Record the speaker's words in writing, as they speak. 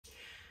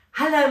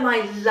Hello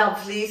my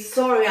lovelies,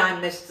 sorry I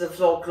missed the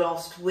vlog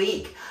last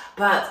week,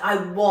 but I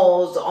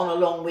was on a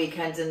long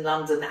weekend in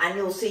London and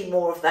you'll see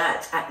more of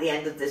that at the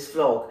end of this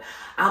vlog.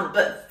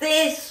 But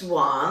this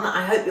one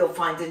I hope you'll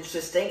find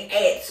interesting.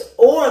 It's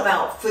all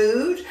about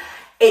food,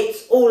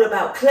 it's all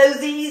about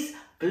clothes.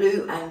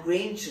 Blue and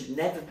green should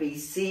never be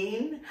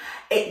seen.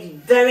 It's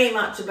very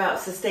much about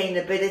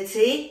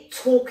sustainability,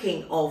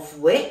 talking of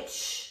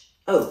which,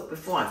 oh,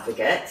 before I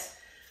forget,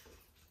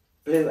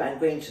 blue and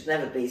green should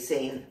never be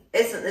seen.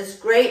 Isn't this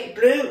great?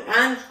 Blue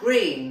and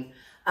green.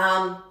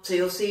 So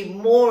you'll see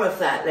more of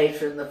that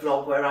later in the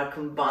vlog where I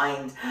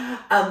combined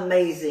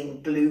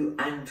amazing blue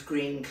and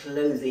green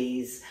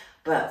clothes.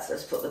 But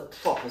let's put the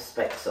proper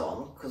specs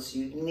on because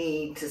you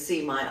need to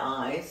see my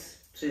eyes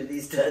through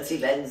these dirty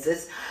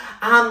lenses.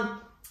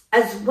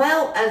 As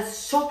well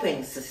as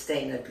shopping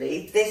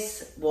sustainably,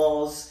 this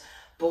was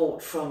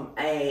bought from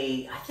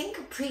I think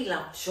a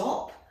pre-loved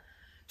shop.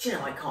 Do you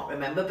know, I can't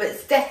remember, but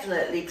it's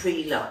definitely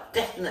pre-loved,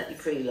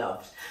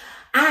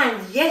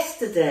 And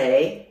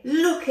yesterday,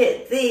 look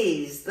at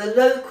these, the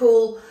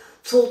local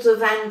sort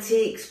of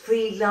antiques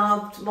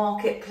pre-loved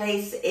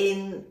marketplace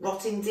in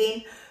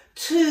Rottingdean.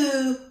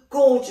 2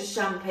 gorgeous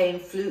champagne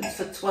flutes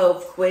for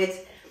 12 quid.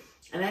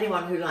 And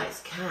anyone who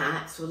likes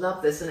cats will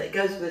love this, and it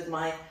goes with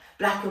my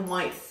black and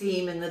white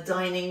theme in the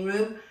dining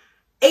room.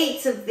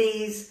 8 of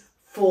these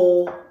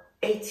for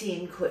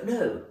 18 quid,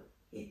 no,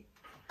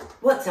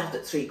 what's out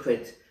at 3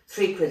 quid?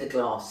 3 quid a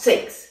glass,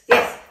 6,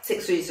 yes,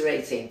 6 threes are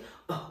 18.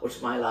 Oh, what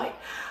am I like?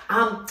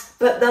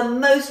 But the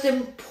most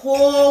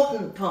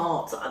important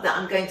part that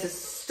I'm going to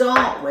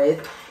start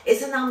with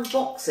is an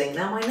unboxing.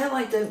 Now, I know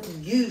I don't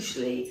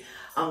usually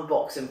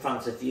unbox in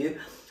front of you,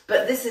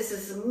 but this is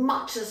as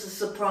much as a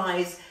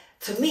surprise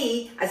to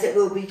me as it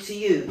will be to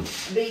you,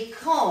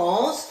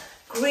 because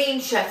Green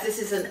Chef, this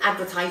is an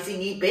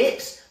advertising-y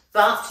bit,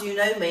 but you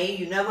know me,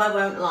 you know I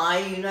won't lie,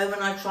 you know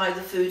when I try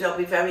the food I'll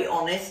be very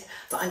honest,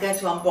 but I'm going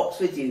to unbox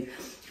with you.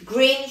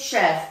 Green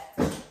Chef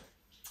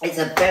is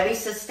a very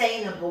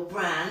sustainable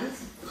brand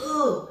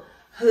who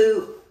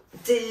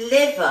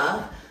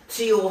deliver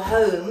to your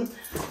home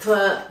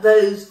for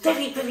those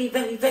very, very,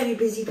 very, very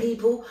busy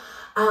people.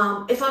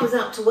 If I was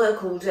out to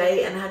work all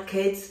day and had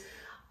kids,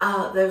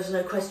 there was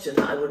no question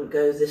that I wouldn't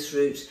go this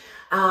route.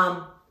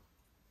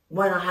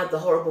 When I had the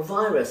horrible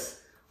virus,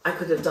 I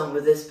could have done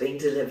with this being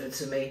delivered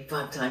to me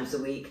 5 times a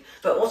week.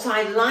 But what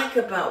I like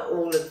about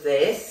all of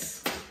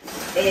this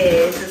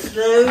is there's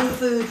no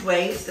food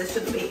waste. There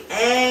shouldn't be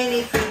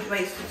any food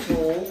waste at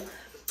all.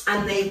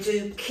 And they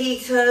do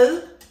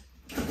keto,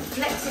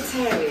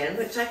 flexitarian,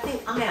 which I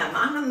think I am.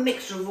 I'm a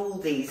mixture of all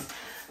these.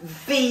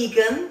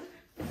 Vegan,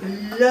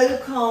 low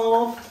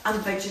carb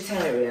and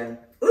vegetarian.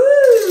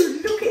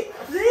 Ooh, look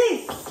at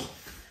this.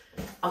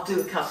 I'll do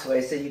a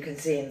cutaway so you can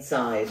see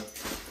inside.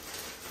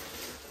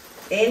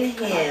 In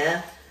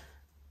here,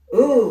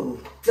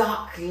 ooh,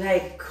 duck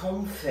leg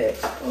confit.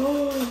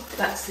 Oh,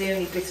 that's the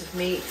only bit of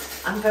meat.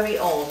 I'm very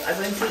odd. I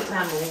won't eat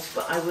mammals,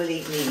 but I will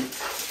eat meat.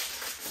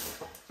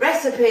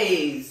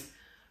 Recipes.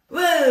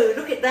 Whoa,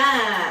 look at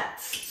that.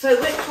 So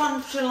which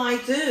one shall I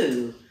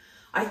do?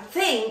 I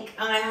think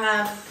I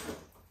have,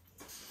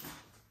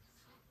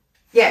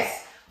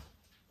 yes,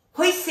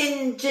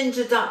 hoisin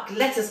ginger duck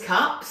lettuce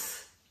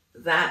cups.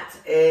 That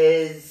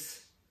is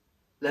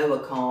lower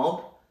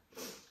carb.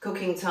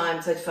 Cooking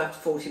time 35 to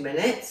 40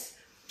 minutes.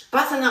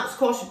 Butternut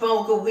squash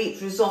bulgur wheat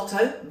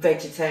risotto,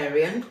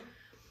 vegetarian,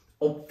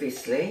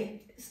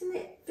 obviously. Isn't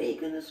it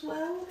vegan as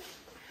well?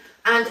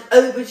 And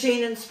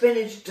aubergine and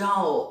spinach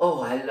dal.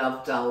 Oh, I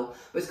love dal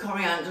with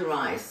coriander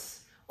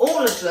rice.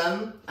 All of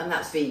them, and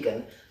that's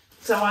vegan.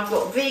 So I've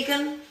got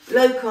vegan,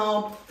 low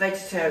carb,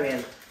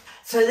 vegetarian.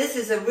 So this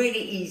is a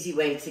really easy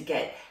way to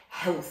get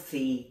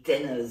healthy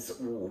dinners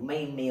or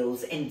main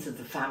meals into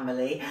the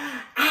family,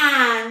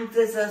 and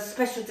there's a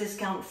special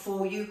discount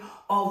for you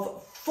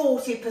of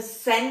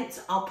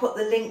 40%. I'll put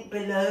the link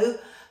below,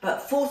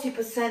 but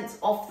 40%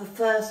 off the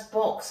first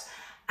box,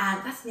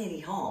 and that's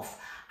nearly half,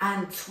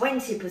 and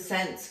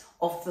 20%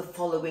 off the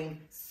following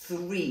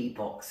 3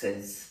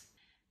 boxes.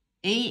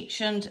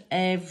 Each and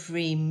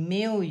every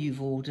meal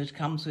you've ordered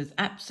comes with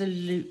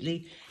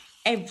absolutely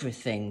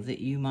everything that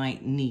you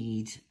might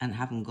need and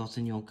haven't got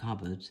in your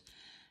cupboard.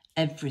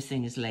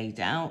 Everything is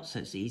laid out so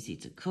it's easy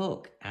to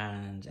cook,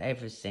 and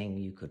everything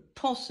you could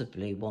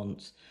possibly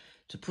want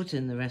to put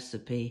in the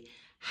recipe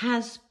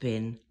has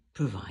been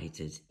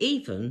provided,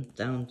 even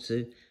down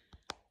to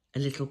a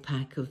little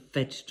pack of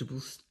vegetable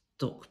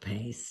stock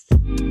paste.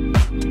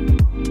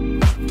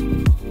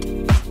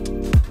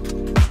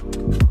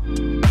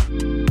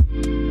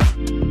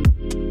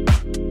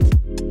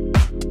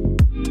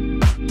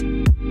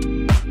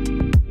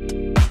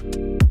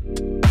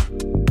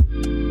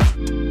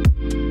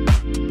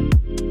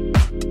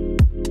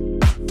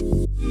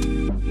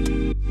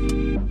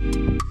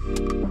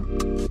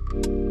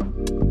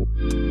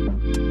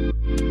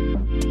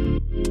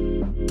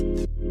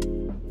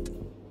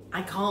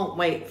 Can't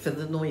wait for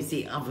the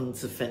noisy oven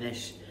to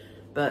finish,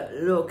 but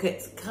look,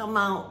 it's come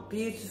out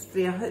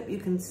beautifully. I hope you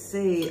can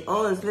see.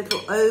 Oh, there's little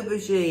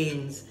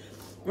aubergines.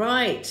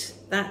 Right,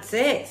 that's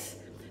it.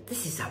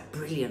 This is a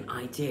brilliant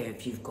idea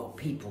if you've got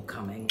people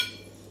coming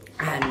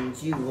and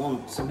you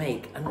want to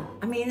make,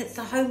 I mean, it's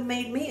a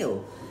homemade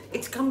meal.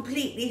 It's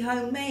completely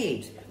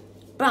homemade,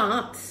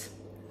 but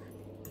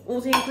all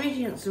the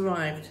ingredients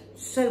arrived.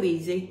 So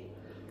easy.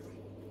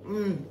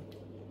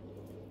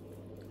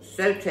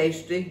 So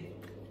tasty.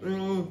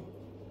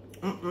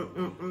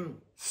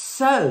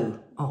 So,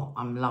 oh,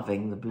 I'm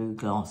loving the blue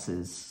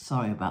glasses.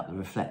 Sorry about the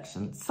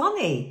reflection.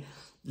 Sunny.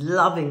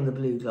 Loving the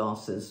blue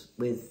glasses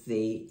with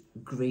the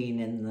green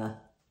in the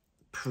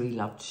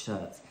pre-loved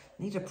shirt.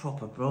 Need a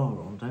proper bra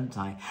on, don't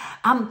I?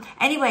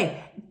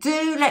 Anyway,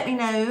 do let me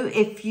know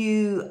if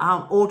you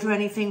order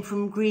anything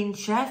from Green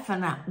Chef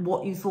and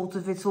what you thought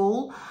of it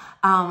all.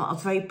 I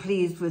was very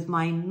pleased with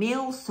my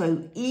meal,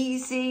 so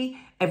easy.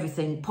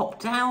 Everything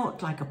popped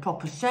out like a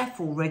proper chef,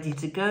 all ready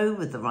to go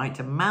with the right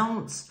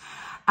amounts.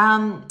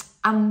 And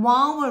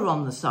while we're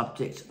on the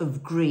subject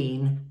of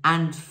green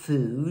and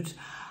food,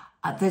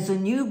 there's a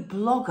new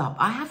blog up.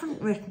 I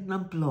haven't written a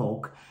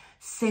blog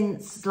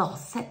since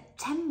last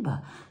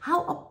September.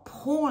 How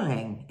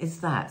appalling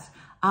is that?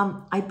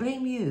 I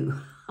blame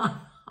you.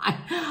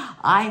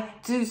 I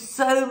do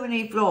so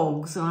many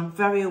vlogs and I'm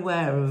very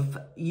aware of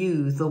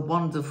you, the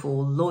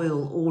wonderful,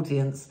 loyal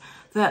audience,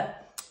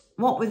 that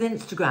what with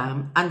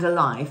Instagram and a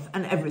life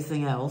and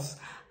everything else,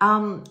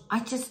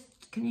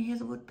 can you hear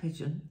the wood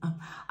pigeon?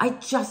 I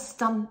just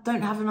don't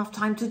have enough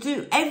time to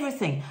do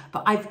everything.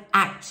 But I've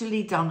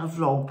actually done a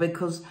vlog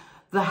because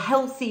the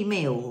healthy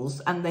meals,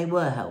 and they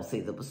were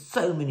healthy, there were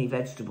so many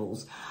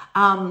vegetables,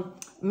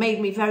 made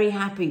me very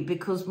happy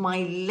because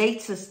my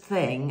latest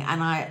thing,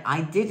 and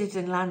I did it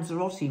in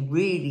Lanzarote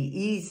really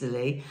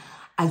easily,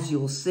 as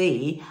you'll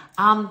see,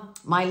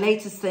 my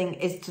latest thing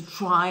is to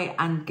try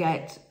and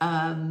get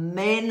a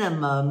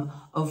minimum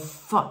of,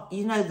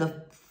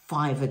 the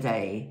 5 a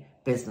day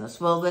business.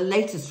 Well, the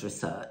latest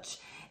research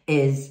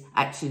is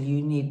actually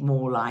you need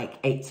more like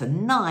 8 to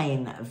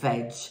 9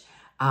 veg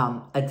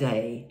a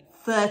day,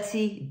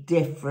 30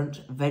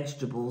 different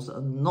vegetables,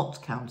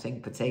 not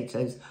counting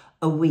potatoes,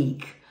 a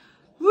week.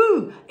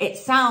 Woo! It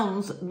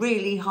sounds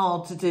really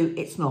hard to do.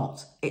 It's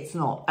not,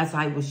 as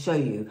I will show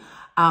you.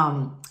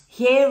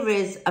 Here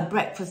is a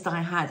breakfast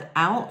I had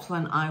out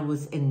when I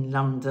was in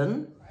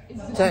London.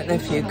 Don't know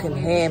if you can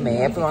hear me,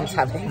 everyone's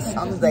having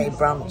Sunday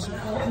brunch,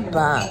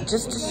 but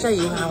just to show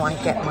you how I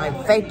get my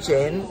veg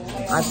in,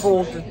 I've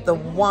ordered the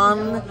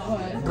one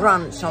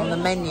brunch on the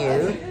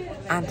menu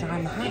and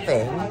I'm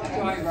having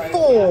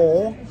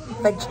 4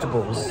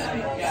 vegetables,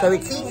 so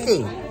it's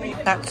easy.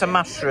 That's a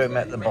mushroom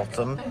at the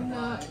bottom,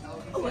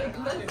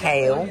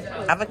 kale,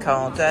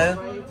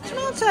 avocado,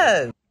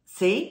 tomato.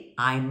 See,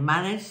 I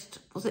managed,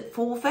 was it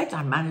 4 veg?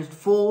 I managed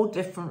 4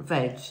 different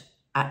veg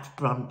at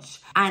brunch.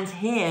 And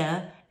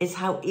here is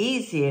how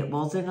easy it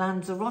was in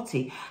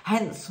Lanzarote.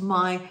 Hence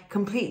my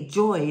complete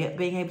joy at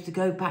being able to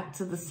go back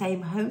to the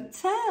same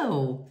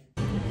hotel.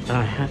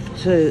 I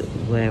have to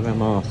wear a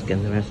mask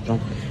in the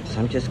restaurant, so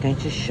I'm just going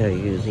to show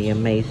you the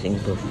amazing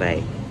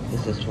buffet.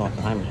 This is what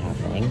I'm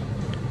having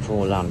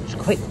for lunch.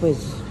 Quick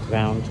whiz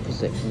round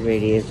because it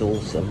really is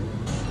awesome.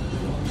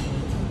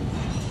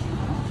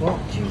 What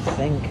do you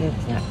think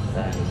of that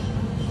though?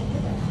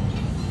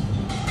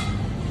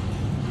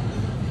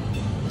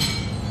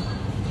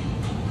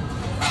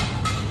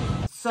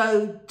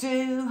 So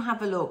do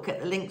have a look at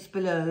the links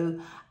below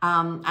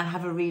and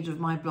have a read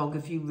of my blog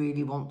if you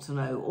really want to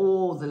know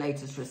all the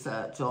latest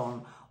research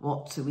on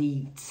what to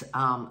eat,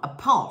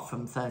 apart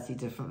from 30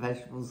 different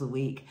vegetables a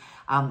week,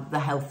 the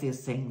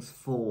healthiest things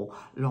for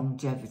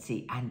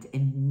longevity and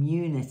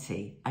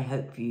immunity. I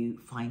hope you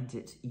find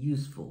it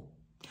useful.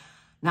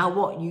 Now,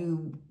 what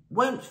you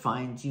won't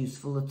find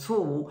useful at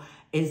all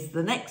is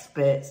the next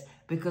bit,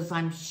 because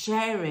I'm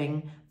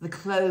sharing the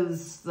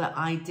clothes that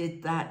I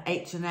did that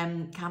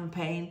H&M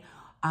campaign,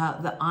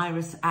 the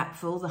Iris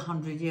Apfel, the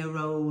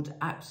 100-year-old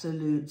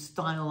absolute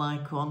style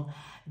icon,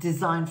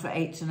 designed for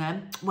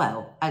H&M.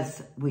 Well,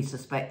 as we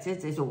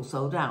suspected, it's all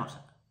sold out,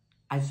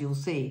 as you'll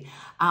see.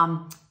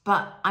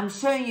 But I'm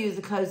showing you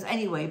the clothes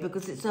anyway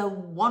because it's a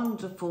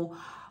wonderful,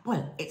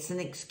 well, it's an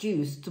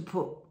excuse to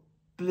put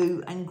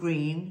blue and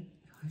green,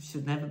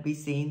 should never be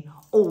seen,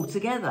 all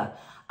together.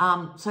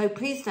 So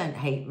please don't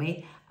hate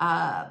me,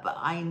 but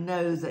I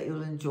know that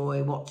you'll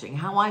enjoy watching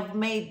how I've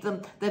made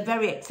them. They're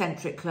very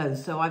eccentric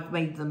clothes, so I've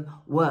made them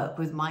work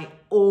with my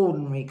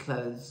ordinary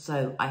clothes.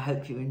 So I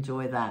hope you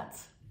enjoy that.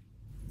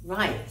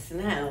 Right,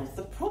 now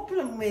the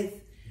problem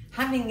with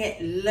having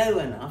it low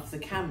enough, the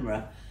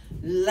camera,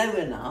 low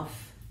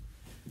enough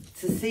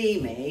to see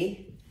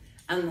me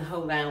and the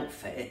whole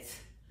outfit,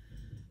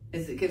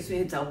 is it gives me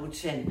a double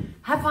chin.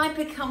 Have I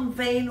become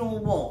vain or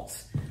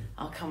what?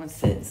 I'll come and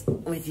sit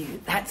with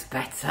you. That's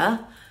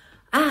better.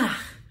 Right.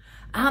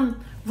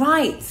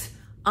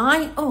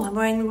 I'm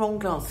wearing the wrong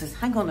glasses.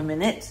 Hang on a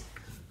minute.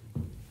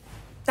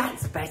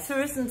 That's better,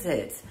 isn't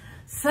it?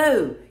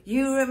 So,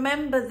 you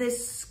remember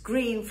this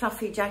green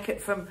fluffy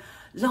jacket from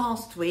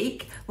last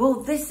week?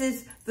 Well, this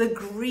is the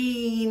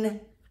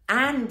green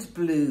and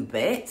blue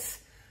bit,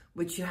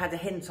 which you had a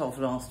hint of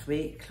last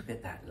week. Look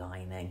at that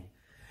lining.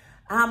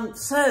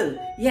 So,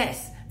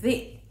 yes,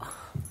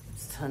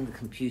 let's turn the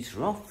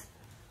computer off.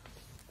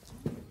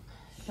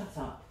 Shut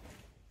up.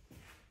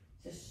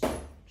 Just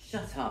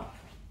shut up.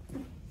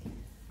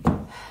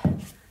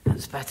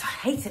 That's better.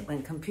 I hate it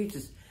when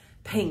computers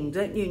ping,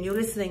 don't you? And you're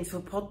listening to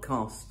a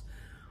podcast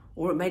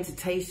or a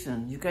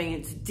meditation. You're going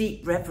into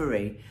deep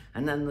reverie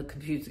and then the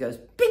computer goes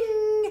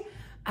bing.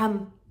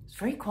 It's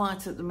very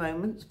quiet at the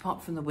moment,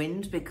 apart from the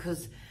wind,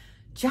 because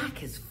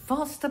Jack is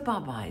fast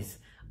above eyes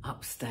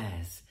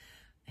upstairs.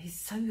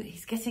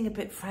 He's getting a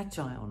bit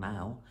fragile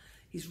now.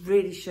 He's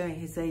really showing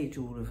his age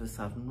all of a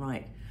sudden.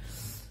 Right.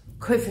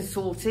 Quiff is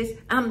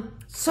sorted.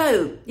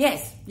 So,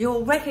 yes,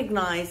 you'll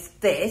recognise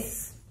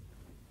this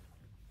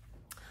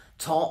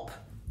top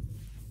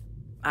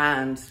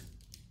and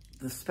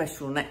the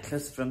special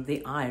necklace from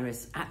the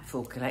Iris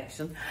Apfel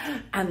collection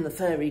and the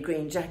furry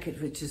green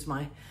jacket, which is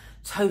my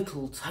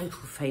total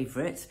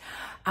favourite.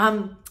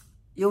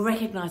 You'll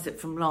recognise it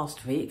from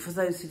last week. For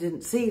those who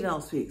didn't see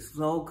last week's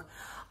vlog,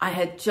 I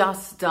had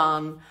just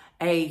done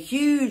a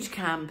huge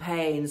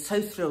campaign,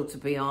 so thrilled to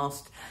be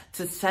asked,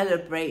 to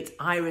celebrate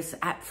Iris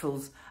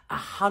Apfel's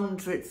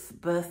 100th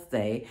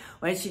birthday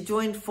when she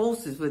joined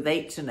forces with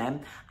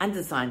H&M and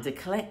designed a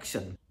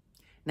collection.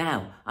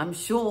 Now, I'm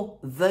sure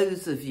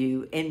those of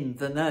you in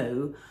the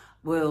know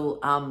will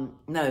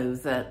know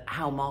that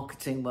how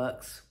marketing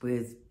works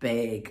with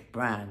big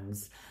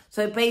brands.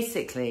 So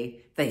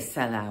basically, they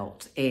sell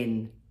out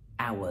in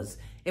hours.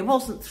 It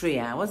wasn't 3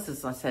 hours,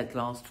 as I said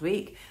last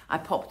week. I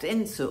popped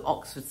into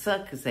Oxford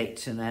Circus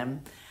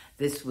H&M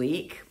this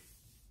week.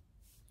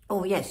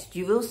 Oh yes,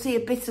 you will see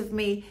a bit of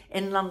me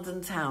in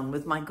London town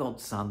with my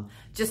godson.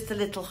 Just a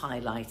little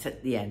highlight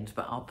at the end,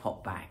 but I'll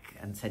pop back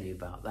and tell you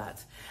about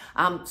that.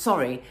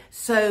 Sorry.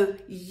 So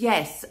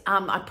yes,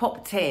 I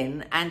popped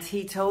in and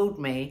he told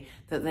me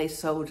that they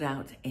sold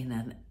out in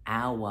an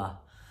hour.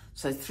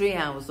 So 3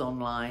 hours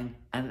online,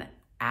 an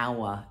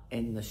hour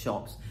in the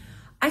shops.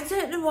 I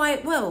don't know why,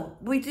 well,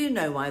 we do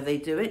know why they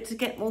do it, to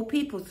get more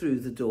people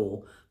through the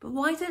door. But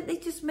why don't they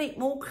just make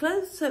more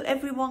clothes so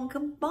everyone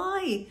can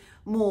buy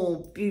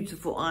more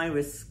beautiful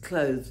Iris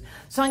clothes?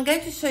 So I'm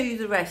going to show you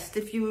the rest.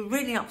 If you were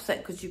really upset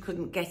because you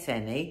couldn't get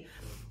any,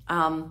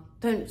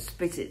 don't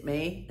spit at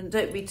me and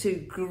don't be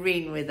too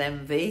green with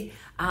envy.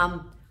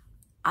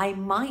 I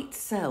might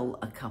sell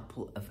a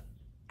couple of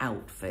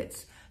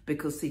outfits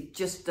because they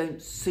just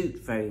don't suit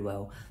very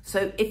well.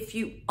 So if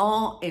you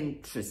are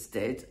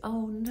interested,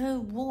 oh no,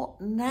 what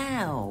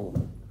now?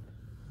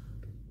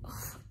 Oh,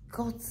 for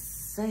God's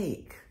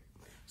sake.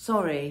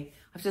 Sorry,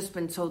 I've just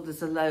been told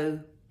there's a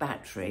low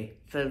battery,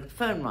 so the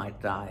phone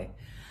might die.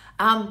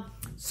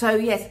 So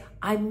yes,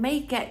 I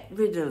may get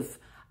rid of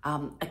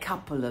a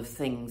couple of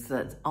things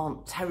that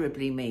aren't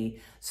terribly me.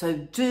 So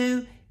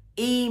do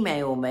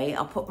email me,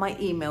 I'll put my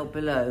email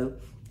below,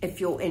 if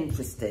you're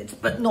interested,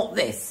 but not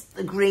this,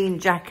 the green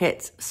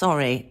jacket.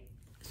 Sorry,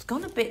 it's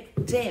gone a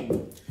bit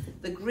dim.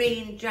 The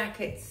green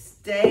jacket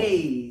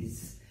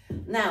stays.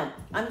 Now,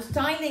 I'm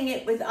styling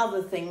it with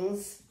other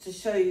things to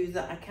show you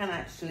that I can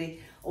actually,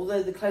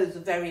 although the clothes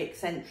are very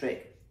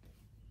eccentric,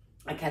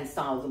 I can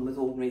style them with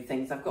ordinary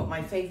things. I've got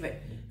my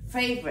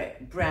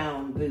favourite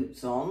brown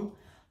boots on,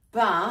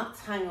 but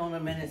hang on a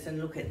minute and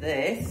look at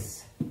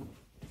this.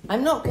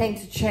 I'm not going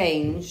to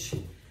change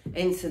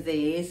into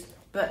these,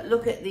 but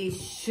look at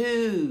these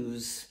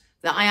shoes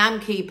that I am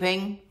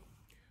keeping,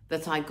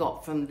 that I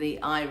got from the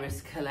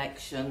Iris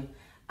collection.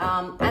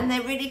 And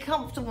they're really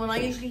comfortable, and I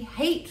usually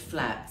hate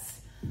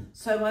flats.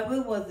 So I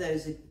will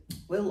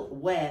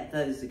wear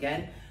those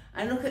again.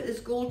 And look at this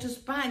gorgeous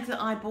bag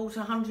that I bought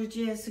 100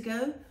 years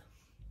ago.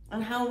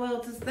 And how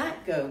well does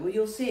that go? Well,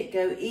 you'll see it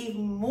go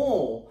even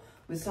more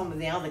with some of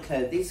the other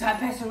clothing. So I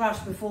better rush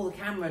before the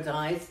camera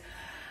dies.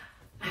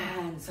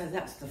 And so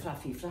that's the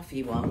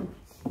fluffy one.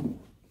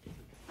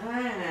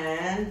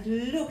 And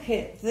look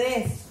at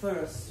this for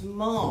a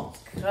smart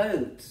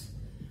coat.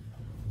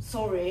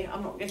 Sorry,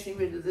 I'm not getting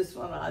rid of this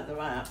one either.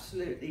 I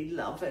absolutely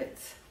love it.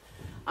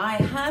 I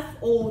have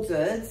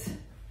ordered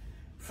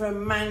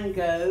from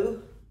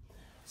Mango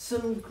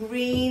some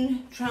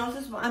green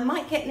trousers. I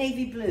might get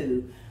navy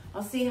blue.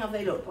 I'll see how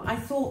they look. But I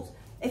thought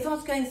if I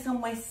was going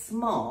somewhere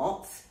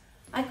smart,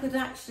 I could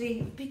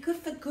actually be good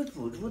for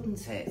Goodwood,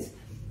 wouldn't it?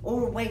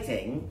 Or a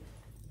wedding.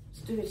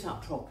 Let's do it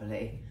up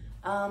properly.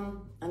 And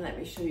let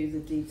me show you the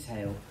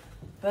detail.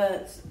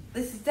 But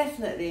this is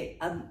definitely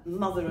a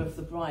mother of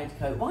the bride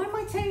coat. Why am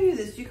I telling you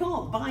this? You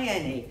can't buy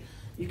any.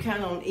 You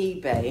can on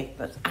eBay,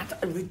 but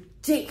at a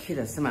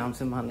ridiculous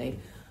amount of money.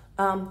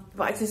 But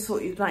I just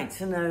thought you'd like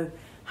to know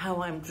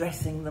how I'm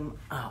dressing them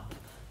up.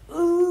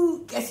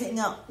 Ooh, getting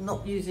up,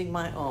 not using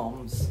my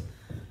arms.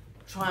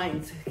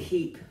 Trying to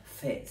keep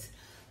fit.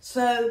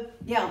 So,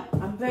 yeah,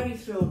 I'm very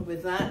thrilled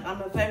with that.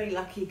 I'm a very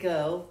lucky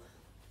girl.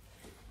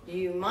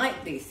 You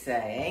might be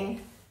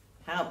saying,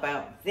 how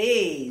about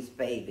these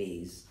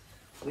babies?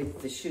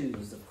 With the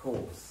shoes, of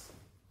course.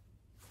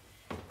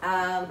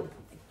 It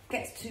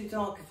gets too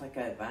dark if I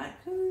go back.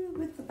 Ooh,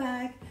 with the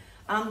bag.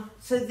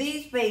 So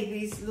these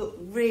babies look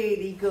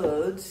really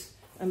good.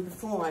 And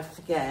before I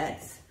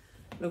forget,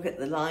 look at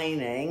the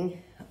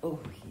lining. Oh,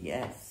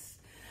 yes.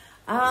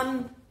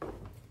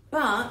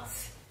 But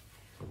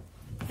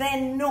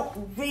they're not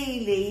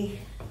really...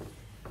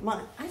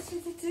 Actually,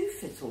 they do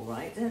fit all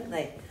right, don't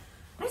they?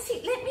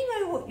 Actually, let me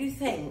know what you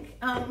think.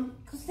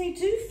 Because they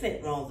do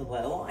fit rather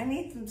well. I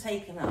need them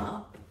taken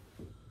up.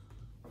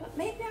 But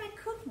maybe I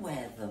could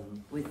wear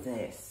them with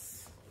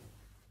this.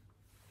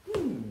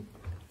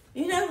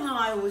 You know how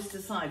I always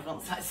decide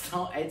once I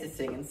start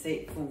editing and see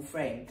it full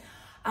frame.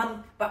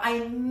 But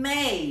I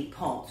may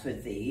part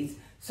with these,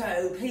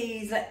 so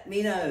please let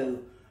me know.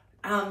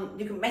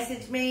 You can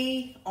message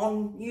me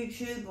on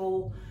YouTube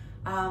or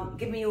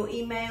give me your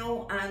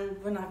email,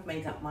 and when I've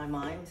made up my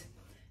mind,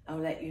 I'll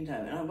let you know.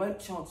 And I won't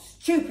charge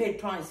stupid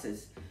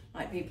prices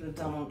like people have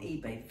done on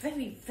eBay.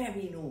 Very,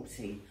 very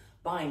naughty,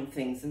 buying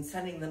things and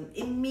selling them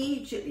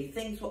immediately.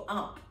 Things were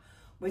up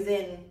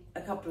within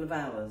a couple of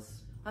hours.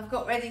 I've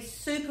got ready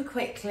super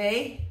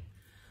quickly.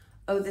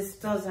 Oh, this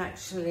does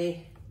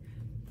actually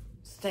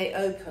stay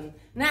open.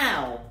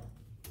 Now,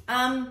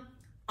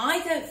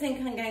 I don't think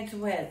I'm going to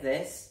wear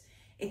this.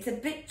 It's a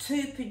bit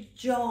too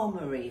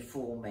pyjama-y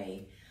for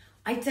me.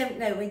 I don't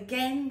know,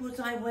 again, would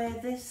I wear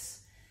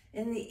this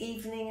in the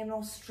evening in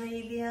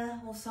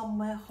Australia or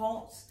somewhere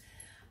hot?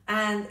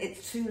 And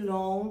it's too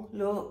long,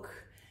 look.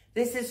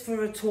 This is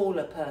for a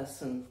taller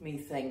person,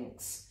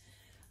 methinks.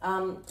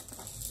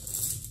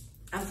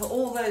 And for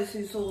all those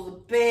who saw the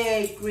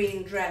big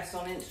green dress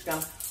on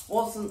Instagram,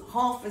 wasn't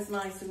half as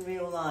nice in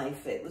real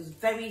life. It was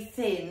very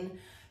thin,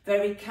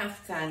 very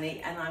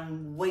kaftani, and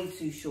I'm way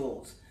too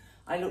short.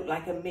 I look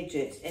like a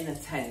midget in a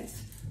tent.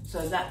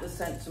 So that was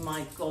sent to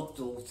my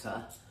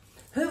goddaughter,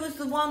 who was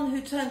the one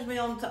who turned me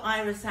on to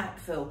Iris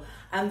Apfel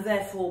and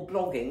therefore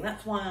blogging.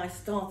 That's why I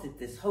started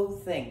this whole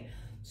thing.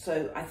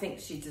 So I think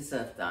she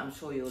deserved that. I'm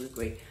sure you'll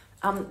agree.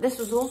 This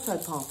was also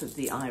part of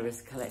the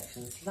Iris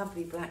collection. It's a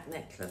lovely black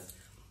necklace.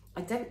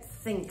 I don't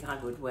think I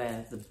would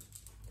wear the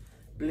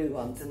blue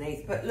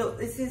underneath, but look,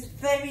 this is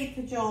very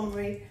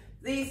pyjama-y.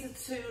 These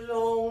are too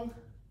long.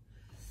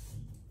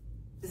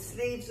 The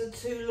sleeves are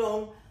too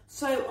long.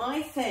 So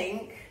I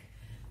think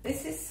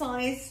this is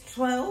size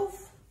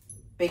 12,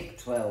 big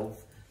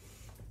 12.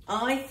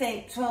 I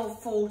think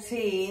 12,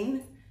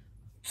 14,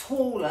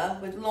 taller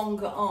with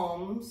longer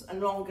arms and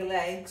longer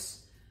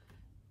legs.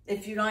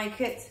 If you like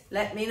it,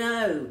 let me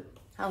know.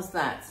 How's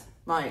that?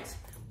 Right,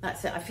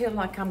 that's it. I feel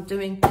like I'm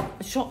doing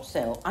a shop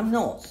sale. I'm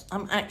not.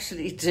 I'm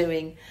actually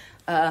doing,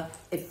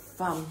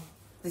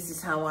 this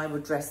is how I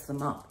would dress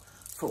them up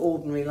for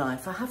ordinary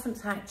life. I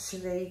haven't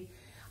actually,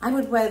 I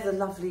would wear the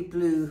lovely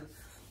blue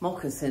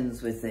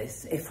moccasins with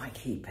this if I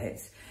keep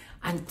it,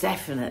 and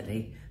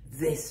definitely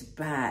this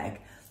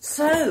bag.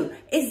 So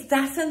is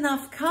that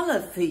enough colour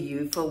for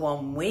you for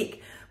 1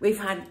 week? We've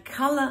had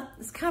colour.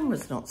 This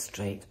camera's not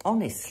straight,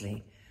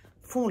 honestly.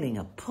 Falling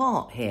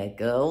apart here,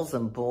 girls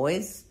and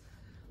boys.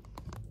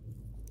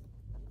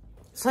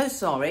 So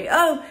sorry.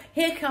 Oh,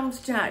 here comes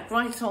Jack,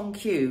 right on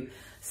cue.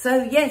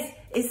 So yes,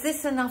 is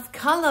this enough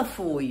colour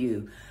for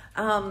you?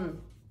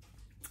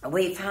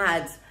 We've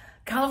had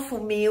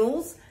colourful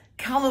meals,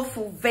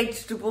 colourful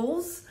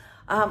vegetables.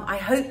 I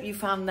hope you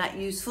found that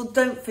useful.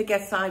 Don't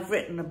forget I've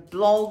written a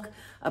blog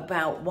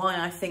about why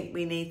I think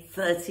we need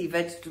 30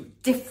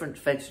 different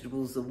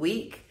vegetables a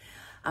week.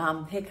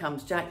 Here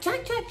comes Jack.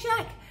 Jack, Jack,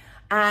 Jack.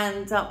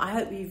 And I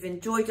hope you've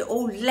enjoyed it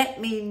all.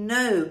 Let me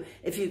know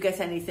if you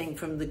get anything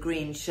from the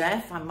Green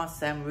Chef. I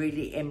must say I'm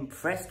really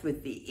impressed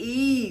with the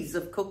ease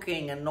of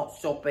cooking and not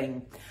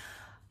shopping.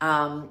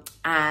 And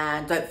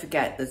don't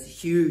forget, there's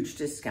huge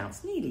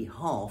discounts, nearly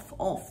half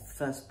off the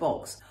first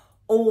box.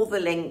 All the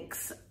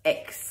links,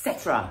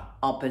 etc.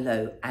 are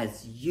below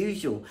as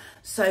usual.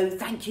 So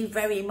thank you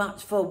very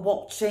much for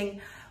watching.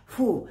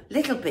 Whew,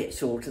 little bit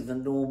shorter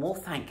than normal,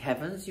 thank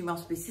heavens. You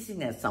must be sitting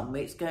there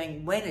somewhere. It's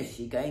going, when is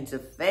she going to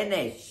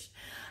finish?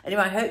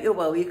 Anyway, I hope you're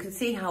well. You can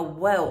see how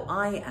well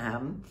I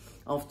am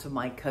after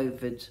my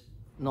COVID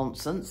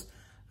nonsense.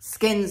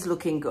 Skin's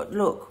looking good.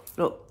 Look,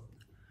 look.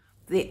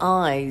 The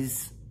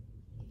eyes,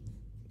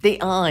 the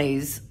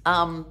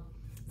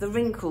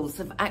wrinkles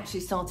have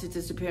actually started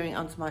disappearing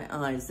under my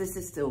eyes. This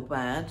is still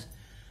bad,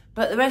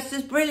 but the rest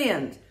is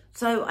brilliant.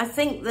 So I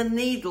think the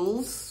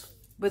needles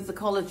with the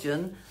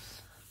collagen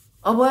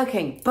are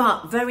working,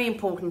 but very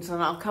important,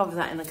 and I'll cover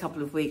that in a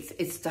couple of weeks,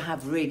 is to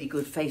have really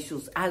good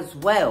facials as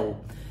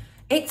well.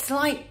 It's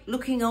like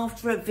looking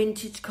after a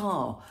vintage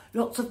car.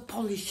 Lots of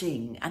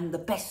polishing and the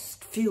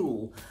best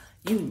fuel.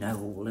 You know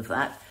all of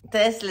that.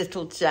 There's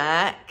little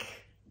Jack.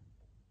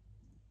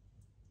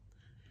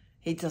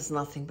 He does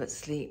nothing but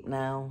sleep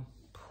now.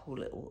 Poor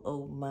little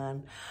old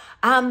man.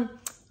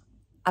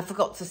 I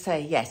forgot to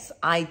say, yes,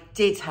 I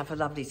did have a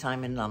lovely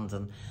time in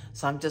London.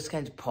 So I'm just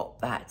going to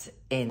pop that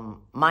in.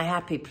 My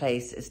happy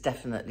place is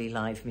definitely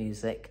live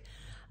music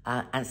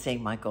and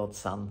seeing my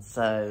godson.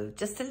 So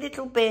just a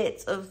little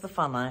bit of the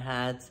fun I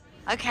had.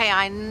 Okay,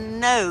 I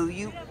know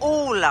you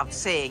all love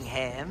seeing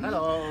him.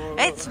 Hello.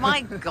 It's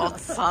my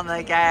godson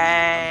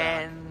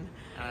again.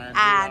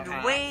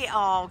 And we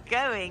are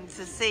going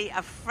to see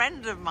a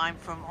friend of mine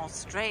from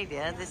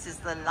Australia. This is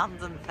the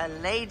London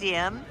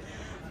Palladium,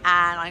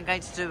 and I'm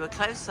going to do a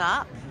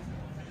close-up.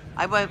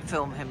 I won't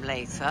film him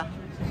later.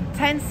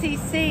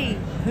 10cc,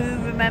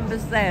 who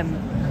remembers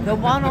them? The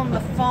one on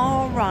the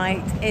far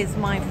right is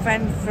my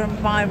friend from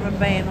Byron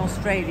Bay in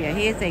Australia.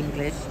 He is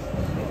English.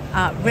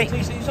 Rick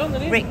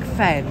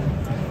Fenn.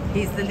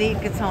 He's the lead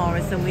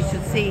guitarist, and we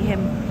should see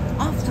him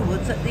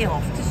afterwards at the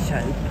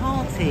after-show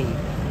party.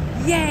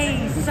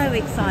 Yay, so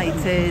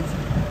excited.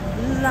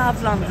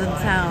 Love London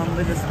town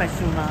with a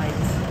special night.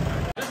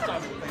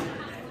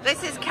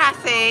 This is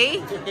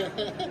Kathy.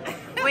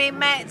 We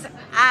met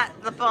at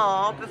the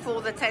bar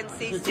before the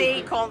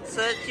 10cc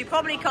concert. You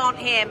probably can't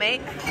hear me,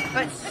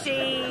 but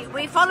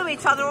we follow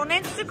each other on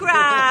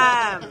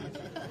Instagram.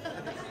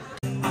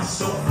 I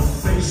saw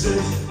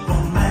faces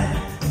from man,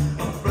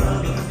 a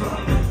brother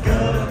from the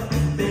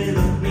gutter. They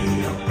looked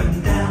me up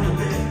and down a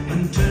bit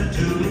and turned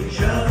to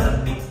each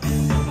other.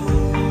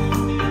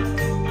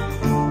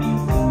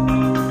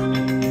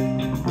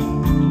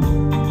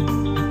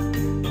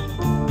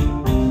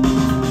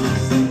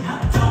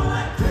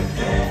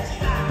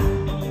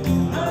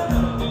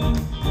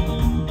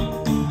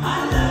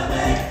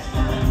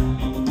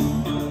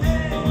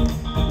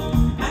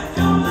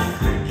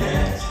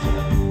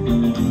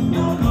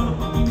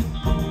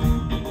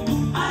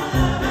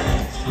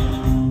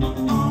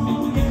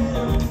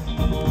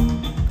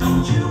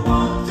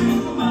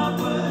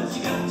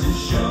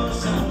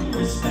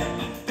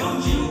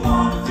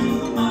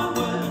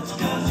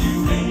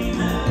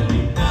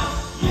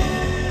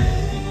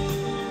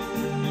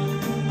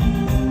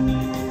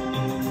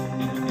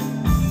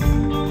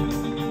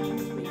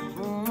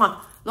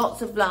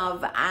 Lots of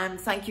love, and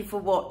thank you for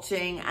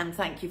watching, and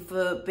thank you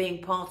for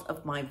being part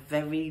of my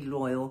very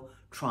loyal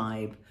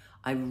tribe.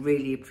 I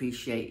really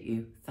appreciate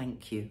you.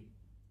 Thank you.